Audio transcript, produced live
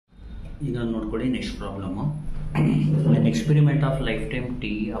ಈಗ ನೋಡ್ಕೊಳ್ಳಿ next problem. An experiment of lifetime t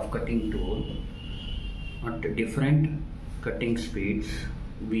of cutting tool at different cutting speeds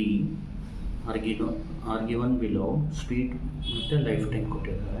v are given below. speed ಮತ್ತು life time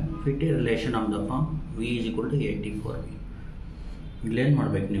ಕೊಟ್ಟಿದ್ದಾರೆ. Fit relation of the form v is equal to 80 for v. ಇಲ್ಲೇನು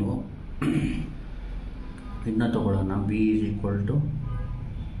ಮಾಡ್ಬೇಕು ನೀವು, ಇದನ್ನ ತಗೊಳ್ಳೋಣ. v is equal to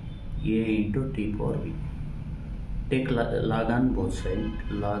a into t power v. take log on both sides.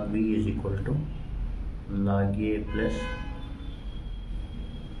 log v is equal to log a plus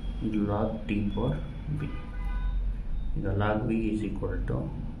log t power b. ಈಗ log v is equal to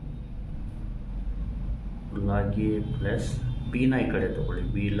log a plus b ನ ಈ ಕಡೆ ತಗೊಳ್ಳಿ,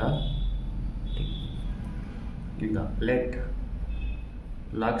 b log t. ಈಗ let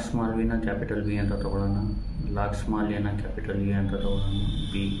log small v ನ capital v ಅಂತ ತಗೊಳ್ಳೋಣ, log small a ನ ಕ್ಯಾಪಿಟಲ್ a ಅಂತ ತಗೊಳ್ಳೋಣ,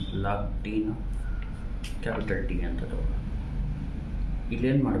 b log t ನ ಕ್ಯಾಪಿಟಲ್ ಟಿ ಅಂತ ತಗೊಳ್ಳೋಣ.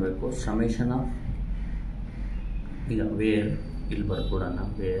 ಇಲ್ಲೇನು ಮಾಡಬೇಕು, ಸಮೇಷನ್ ಆಫ್, ಈಗ ವೇರ್ ಇಲ್ಲಿ ಬರ್ಕೊಡೋಣ.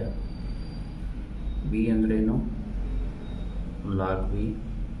 ವೇರ್ ವಿ ಅಂದ್ರೇನು ಲಾಗ್ ವಿ,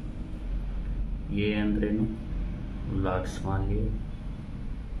 ಎ ಅಂದ್ರೇನು log small A,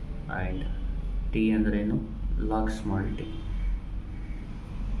 and T ಅಂದ್ರೇನು ಲಾಗ್ ಸ್ಮಾಲ್ ಟಿ.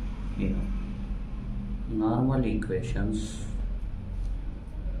 ಈಗ normal equations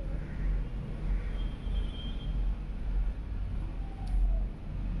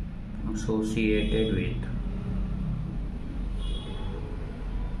associated with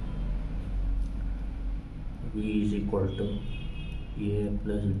v is equal to a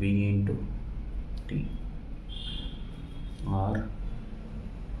plus b into t, or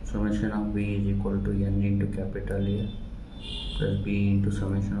summation of v is equal to n into capital A plus b into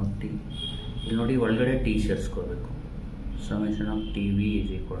summation of t. ಇಲ್ಲಿ ನೋಡಿ ಒಳಗಡೆ T ಸೇರಿಸ್ಕೋಬೇಕು. summation of tv is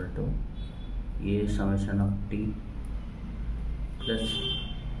equal to a summation of t plus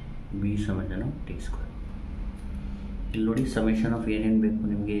b summation of t square. ಇಲ್ಲಿ ನೋಡಿ summation of ಏನೇನು ಬೇಕು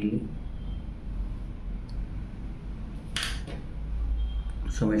ನಿಮಗೆ, ಇಲ್ಲಿ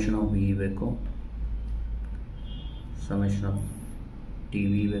summation of V ಬೇಕು, ಸಮೇಷನ್ ಆಫ್ ಟಿ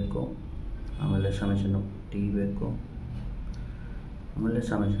ವಿ ಬೇಕು, ಆಮೇಲೆ ಸಮೇಷನ್ ಆಫ್ ಟಿ ಬೇಕು, ಆಮೇಲೆ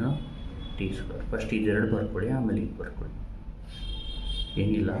summation of T square. First ಇದೆರಡು ಬರ್ಕೊಳ್ಳಿ, ಆಮೇಲೆ ಇದು ಬರ್ಕೊಳ್ಳಿ.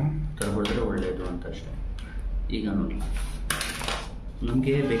 ಏನಿಲ್ಲ ತರಬಡಿದ್ರೆ ಒಳ್ಳೆಯದು ಅಂತ ಅಷ್ಟೇ. ಈಗ ನೋಡಿ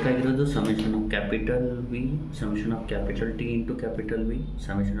ನಮಗೆ ಬೇಕಾಗಿರೋದು summation of capital V, summation of capital T into capital V,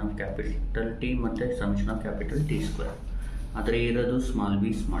 summation of capital T ಮತ್ತು summation of capital T square. ಆದರೆ ಇರೋದು ಸ್ಮಾಲ್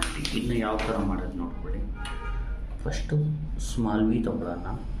ವಿ ಸ್ಮಾಲ್ ಟಿ. ಇದನ್ನ ಯಾವ ಥರ ಮಾಡೋದು ನೋಡ್ಕೊಳ್ಳಿ. ಫಸ್ಟು ಸ್ಮಾಲ್ ವಿ ತಗೊಳ್ಳೋಣ.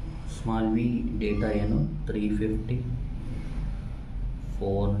 ಸ್ಮಾಲ್ ವಿ ಡೇಟಾ ಏನು, 350,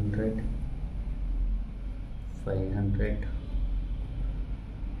 400, 500,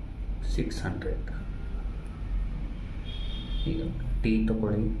 600. ಈಗ ಟಿ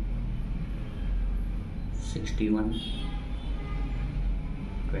ತಗೊಳ್ಳಿ, 61,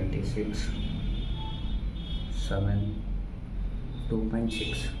 26, 7,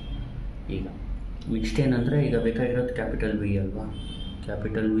 2.6. ಈಗ ನೆಕ್ಸ್ಟ್ ಏನಂದರೆ, ಈಗ ಬೇಕಾಗಿರೋದು ಕ್ಯಾಪಿಟಲ್ ವಿ ಅಲ್ವಾ.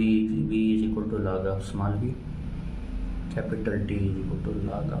 Capital V is equal to log of small V, capital T is equal to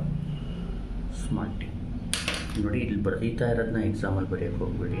log of small T. ನೋಡಿ ಇಲ್ಲಿ ಬರೀತಾ ಇರೋದನ್ನ ಎಕ್ಸಾಮಲ್ಲಿ ಬರೆಯೋಕ್ಕೆ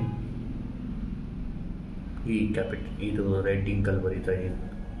ಹೋಗ್ಬೇಡಿ. ಈ ಇದು ರೆಡ್ ಇಂಕಲ್ಲಿ ಬರೀತಾ ಇದೆ.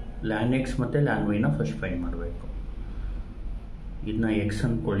 ಲ್ಯಾನ್ ಎಕ್ಸ್ ಮತ್ತು ಲ್ಯಾನ್ ವೈನ ಫಸ್ಟ್ ಫೈಂಡ್ ಮಾಡಬೇಕು. ಇದನ್ನ ಎಕ್ಸ್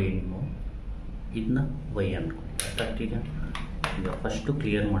ಅಂದ್ಕೊಳ್ಳಿ ನೀವು, ಇದನ್ನ ವೈ ಅಂದ್ಕೊಳ್ಳಿ. ಅಷ್ಟಾಗ್ತಿದೆ. ಈಗ ಫಸ್ಟು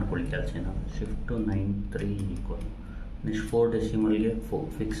ಕ್ಲಿಯರ್ ಮಾಡ್ಕೊಳ್ಳಿ ಕೆಲಸನ. Shift to 9 3 equal. Next 4 ಡೆಸಿಮಲ್ಗೆ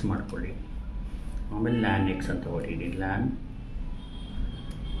fix ಮಾಡ್ಕೊಳ್ಳಿ. ಆಮೇಲೆ ಲ್ಯಾನ್ ಎಕ್ಸ್ ಅಂತ ಹೊಡೀರಿ. LAN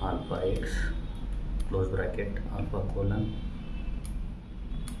alpha X close bracket alpha colon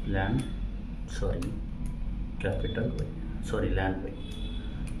LAN capital Y, LAN Y.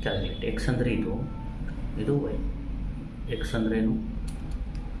 Calculate. X ಅಂದರೆ ಇದು ವೈ. ಎಕ್ಸ್ ಅಂದ್ರೇನು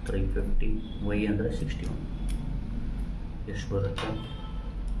 350, ವೈ ಅಂದರೆ 61. ಎಷ್ಟು ಬರುತ್ತೆ,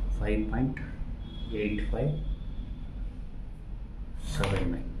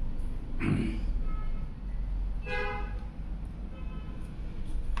 5.8579.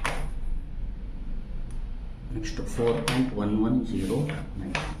 ನೆಕ್ಸ್ಟ್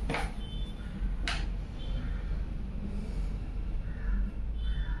 4.1109.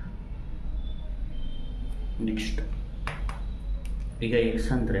 ನೆಕ್ಸ್ಟ್ ಈಗ ಎಕ್ಸ್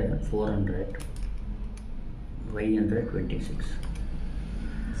ಅಂದರೆ 400, ವೈ ಅಂದರೆ 26,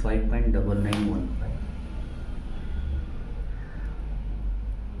 5.9915.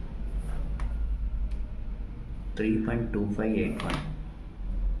 $3.2581.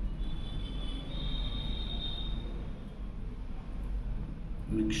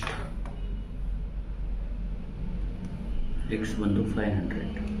 Next, x ಬಂದು 500.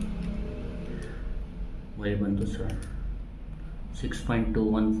 y ಬಂದು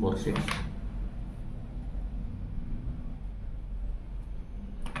 6.2146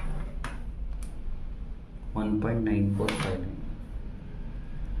 1.9459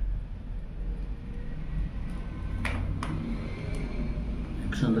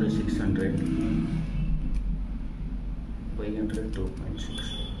 x ಅಂದರೆ 600 y ಅಂದರೆ 2.6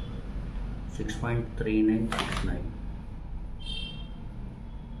 6.3969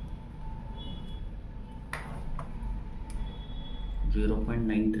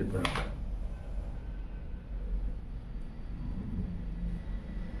 0.935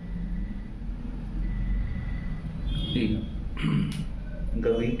 ಈಗ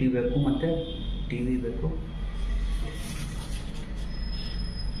ವಿ ಟಿ ಬೇಕು ಮತ್ತು ಟಿ ವಿ ಬೇಕು.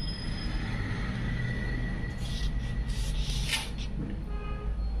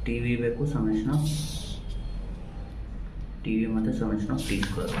 ಟಿ ವಿ ಬೇಕು ಸಮೇಶನ ಟಿ ವಿ ಮತ್ತು ಸಮೇಶನ ಟಿ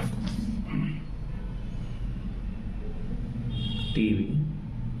ಸ್ಕ್ವೇರ್. ಟಿ ವಿ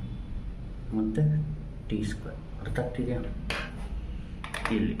ಮತ್ತು ಟಿ ಸ್ಕ್ವೇರ್ ಅರ್ಥ ಆಗ್ತಿದೆಯಾ?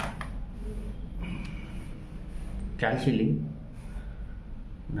 ಇಲ್ಲಿ ಕ್ಯಾಲ್ಸಿಲಿ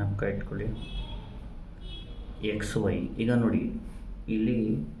ಜ್ಞಾಪಕ ಇಟ್ಕೊಳ್ಳಿ, ಎಕ್ಸ್ ವೈ. ಈಗ ನೋಡಿ ಇಲ್ಲಿ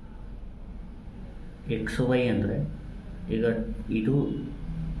ಎಕ್ಸ್ ವೈ ಅಂದರೆ ಈಗ ಇದು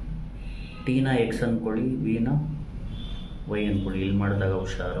ಟಿನ ಎಕ್ಸ್ ಅಂದ್ಕೊಳ್ಳಿ, ವಿನ ವೈ ಅಂದ್ಕೊಳ್ಳಿ. ಇಲ್ಲಿ ಮಾಡಿದಾಗ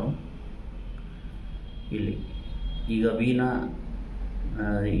ಹುಷಾರು, ಇಲ್ಲಿ ಈಗ ವಿನ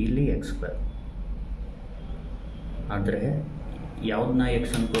ಇಲ್ಲಿ ಎಕ್ಸ್ ಸ್ಕ್ವೇರ್. ಆದರೆ ಯಾವುದನ್ನ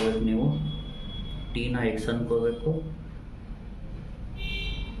ಎಕ್ಸ್ ಅಂದ್ಕೋಬೇಕು ನೀವು? ಟಿನ ಎಕ್ಸ್ ಅಂದ್ಕೋಬೇಕು,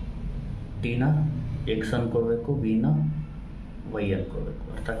 ಟಿನ ಎಕ್ಸ್ ಅಂದ್ಕೋಬೇಕು, ವಿನ ವೈ ಅಂದ್ಕೋಬೇಕು.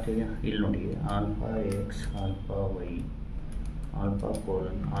 ಅರ್ಥ ಆಗ್ತಿದೆಯಾ? ಇಲ್ಲಿ ನೋಡಿ, alpha X alpha Y alpha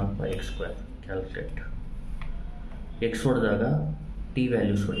colon alpha X square. Calculate. X ಹೊಡೆದಾಗ ಟಿ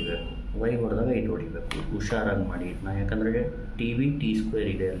ವ್ಯಾಲ್ಯೂಸ್ ಹೊಡಿಬೇಕು, ವೈ ಹೊಡೆದಾಗ ಇದು ಹೊಡಿಬೇಕು. ಹುಷಾರಾಗಿ ಮಾಡಿ ಇದನ್ನ, ಯಾಕಂದರೆ ಟಿ ವಿ ಟಿ ಸ್ಕ್ವೇರ್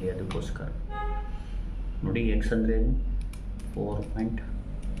ಇದೆ ಅಲ್ಲಿ, ಅದಕ್ಕೋಸ್ಕರ ನೋಡಿ. ಎಕ್ಸ್ ಅಂದರೆ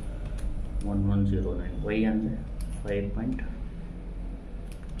 4.1109, ವೈ ಅಂದರೆ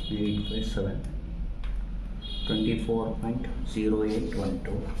 5.857,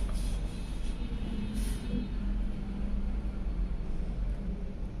 24.0812.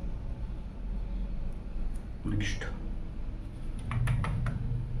 ನೆಕ್ಸ್ಟ್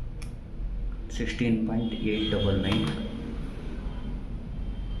 16.899.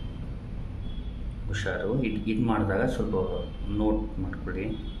 ಹುಷಾರು, ಇದು ಮಾಡಿದಾಗ ಸ್ವಲ್ಪ ನೋಟ್ ಮಾಡ್ಕೊಳ್ಳಿ,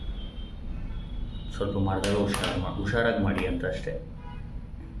 ಸ್ವಲ್ಪ ಮಾಡಿದಾಗ ಹುಷಾರಾಗಿ ಮಾಡಿ ಅಂತ ಅಷ್ಟೇ.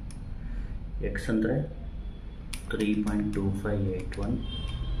 ಎಕ್ಸ್ ಅಂದರೆ 3.2581,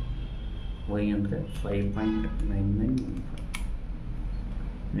 ವೈ ಅಂದರೆ 5.9915,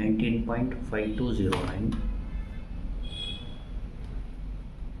 19.5209,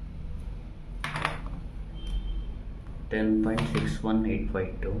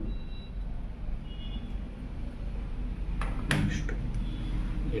 10.61852. ನೆಕ್ಸ್ಟ್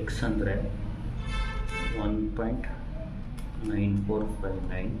ಎಕ್ಸ್ ಅಂದರೆ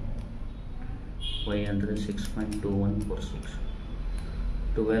 1.9459, ವೈ ಅಂದರೆ 6.2146,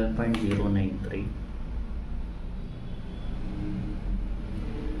 12.093,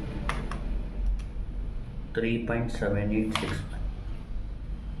 3.7869.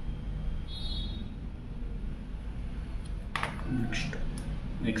 ನೆಕ್ಸ್ಟ್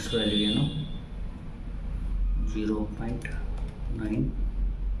ಎಕ್ಸ್ ವ್ಯಾಲ್ಯೂ ಏನು?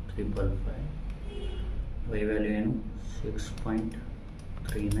 0.9355, ವೈ ವ್ಯಾಲ್ಯೂ ಏನು?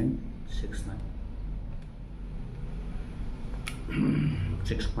 6.3969,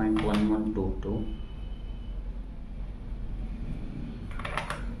 6.1122,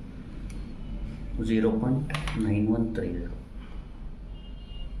 0.9130.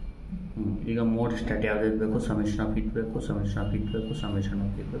 ಈಗ ಮೋಡ್ ಸ್ಟಾರ್ಟ್ ಯಾವುದಾದ್ರು ಬೇಕು? ಸಮೇಶನ್ ಆಫ್ ಇಟ್ ಬೇಕು, ಸಮೇಶನ್ ಆಫ್ ಇಟ್ ಬೇಕು, ಸಮೇಶನ್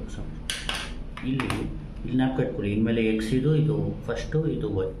ಆಫ್ ಇಟ್ ಬೇಕು, ಇಲ್ಲಿ ಜ್ಞಾಪಕ ಇಟ್ಕೊಳ್ಳಿ. ಇನ್ಮೇಲೆ ಎಕ್ಸ್ ಇದು ಫಸ್ಟು, ಇದು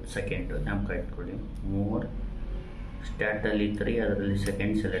ವೈ ಸೆಕೆಂಡು. ಜ್ಞಾಪಕ ಇಟ್ಕೊಳ್ಳಿ. ಮೋಡ್ ಸ್ಟಾರ್ಟಲ್ಲಿ 3, ಅದರಲ್ಲಿ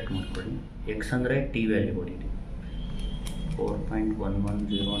ಸೆಕೆಂಡ್ ಸೆಲೆಕ್ಟ್ ಮಾಡ್ಕೊಳ್ಳಿ. ಎಕ್ಸ್ ಅಂದರೆ T value ಹೊಡೀರಿ.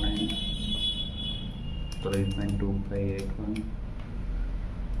 4.1109, 3.2581,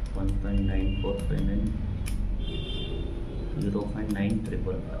 1.9459,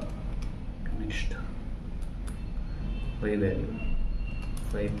 0.9355. Next, y value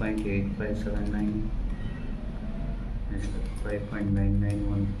 5.8579, next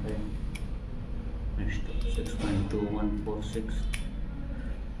 5.9915, next 6.2146,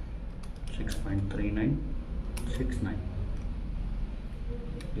 6.3969.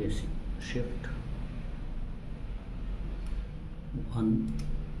 AC shift 1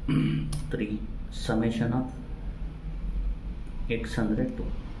 3 summation of x under 2.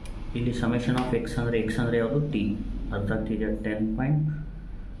 ಇಲ್ಲಿ ಸಮೇಷನ್ ಆಫ್ ಎಕ್ಸ್ ಅಂದರೆ ಯಾವುದು ಟಿ ಅರ್ಥ ಆಗ್ತಿದೆ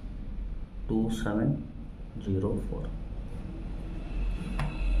 10.2704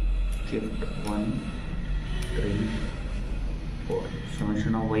 ಶಿಫ್ಟ್ 1 3 4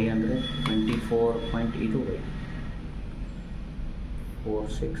 ಸಮೇಷನ್ ಆಫ್ ವೈ ಅಂದರೆ 24. ಇದು Y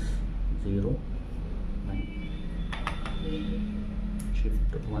 4609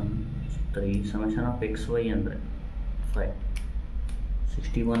 shift 1 3 summation of X Y ಅಂದರೆ 5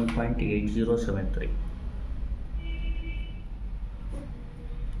 61.8073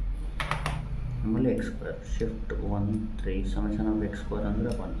 ಆಮೇಲೆ X square shift 1 3 summation of X square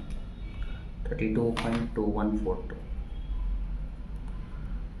ಅಂದರೆ 1 32.2142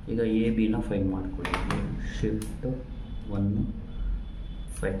 ಈಗ ಎ ಬಿನ ಫೈಂಡ್ ಮಾಡ್ಕೊಳ್ಳಿ ಶಿಫ್ಟ್ 1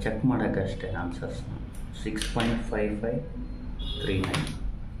 5 ಚೆಕ್ ಮಾಡೋಕ್ಕಷ್ಟೇ ಆನ್ಸರ್ಸ್ನ 6.5539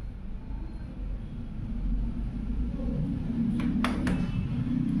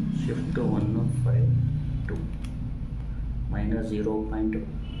 ಶಿಫ್ಟ್ 1 5 2 ಮೈನಸ್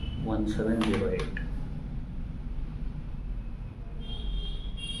 0.1708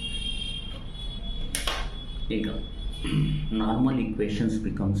 ಈಗ ನಾರ್ಮಲ್ ಈಕ್ವೇಷನ್ಸ್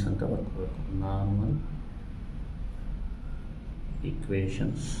ಬಿಕಮ್ಸ್ ಅಂತ ಬರ್ಕೋಬೇಕು ನಾರ್ಮಲ್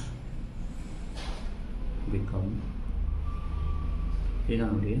ಈಕ್ವೇಷನ್ಸ್ ಬಿಕಮ್ ಈಗ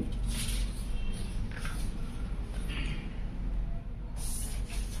ನೋಡಿ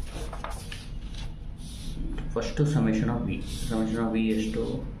ಫಸ್ಟು ಸಮೇಷನ್ ಆಫ್ ವಿ ಎಷ್ಟು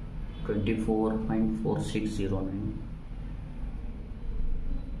 24.4609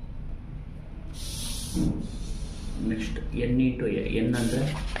 ನೆಕ್ಸ್ಟ್ ಎನ್ ಇಂಟು ಎನ್ ಅಂದರೆ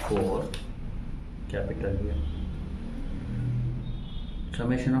 4 capital N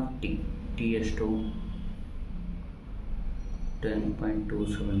summation of T ಎಷ್ಟು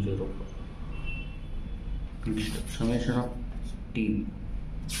 10.2704 next summation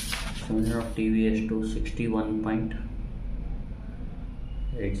of T V ಎಷ್ಟು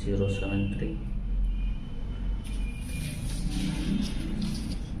 61.8073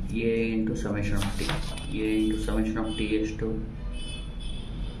 A into summation of T ಎಷ್ಟು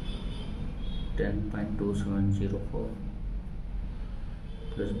 10.2704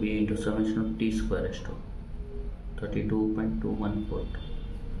 plus B into summation of T square ಎಷ್ಟು 32.214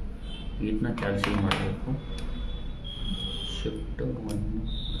 ಇದನ್ನ ಕ್ಯಾಲ್ಸಿಲ್ ಮಾಡಬೇಕು ಶಿಫ್ಟ್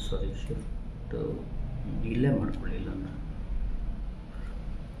ಇಲ್ಲೇ ಮಾಡ್ಕೊಳ್ಳಿಲ್ಲ ನಾನು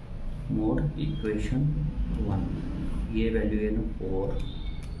ಮೋಡ್ ಈಕ್ವೇಷನ್ 1 ಎ ವ್ಯಾಲ್ಯೂ ಏನು 4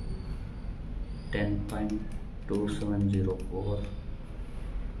 10.2704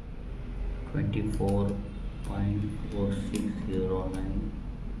 24.4609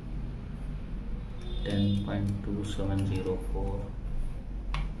 10.2704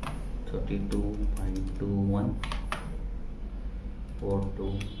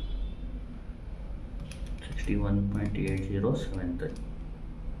 32.2142 61.8073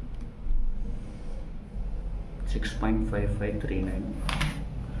 6.5539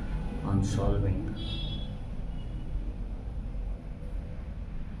 on solving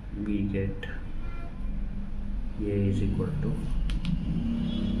we get a is equal to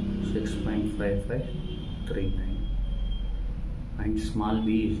 6.5539 and small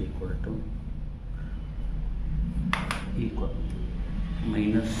b is equal to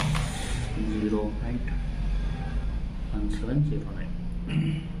minus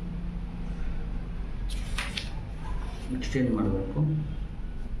 0.1709 exchange ಮಾಡಬೇಕು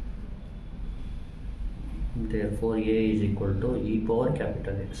therefore a is equal to e power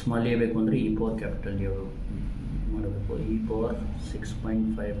capital A small A ಬೇಕು ಅಂದರೆ e power capital A ಮಾಡಬೇಕು e power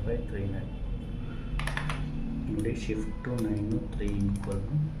 6.5539 ನೋಡಿ shift 9 3 equal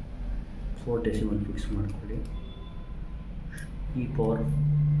to 4 decimal fix ಮಾಡ್ಕೊಳ್ಳಿ e power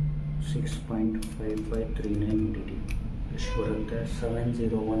 6.5539 dt ಎಷ್ಟು ಬರುತ್ತೆ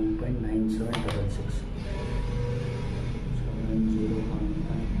 701.9766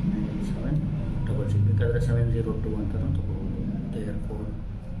 701.9766 ಬೇಕಾದರೆ 702 ಅಂತ ತಗೋಬೋದು therefore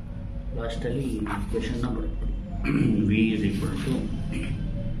ಲಾಸ್ಟಲ್ಲಿ ಈ ಇಕ್ವೇಷನ್ನ ಬರ್ಕೊಳ್ಳಿ v is equal to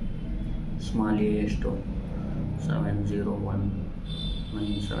small A ಎಷ್ಟು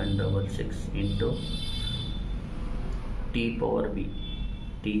 701.9766 ಇಂಟು ಟಿ ಪವರ್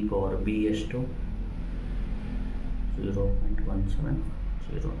ಬಿ ಎಷ್ಟು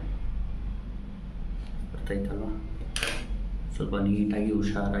 0.1709 ಅರ್ಥ ಆಯ್ತಲ್ವ ಸ್ವಲ್ಪ ನೀಟಾಗಿ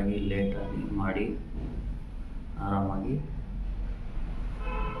ಹುಷಾರಾಗಿ ಲೇಟಾಗಿ ಮಾಡಿ ಆರಾಮಾಗಿ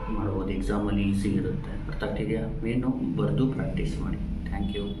ಮಾಡ್ಬೋದು ಎಕ್ಸಾಮಲ್ಲಿ ಈಸಿ ಇರುತ್ತೆ ಅರ್ಥ ಆಗ್ತಿದೆಯಾ ಮೇನು ಬರೆದು ಪ್ರಾಕ್ಟೀಸ್ ಮಾಡಿ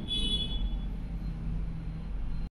ಥ್ಯಾಂಕ್ ಯು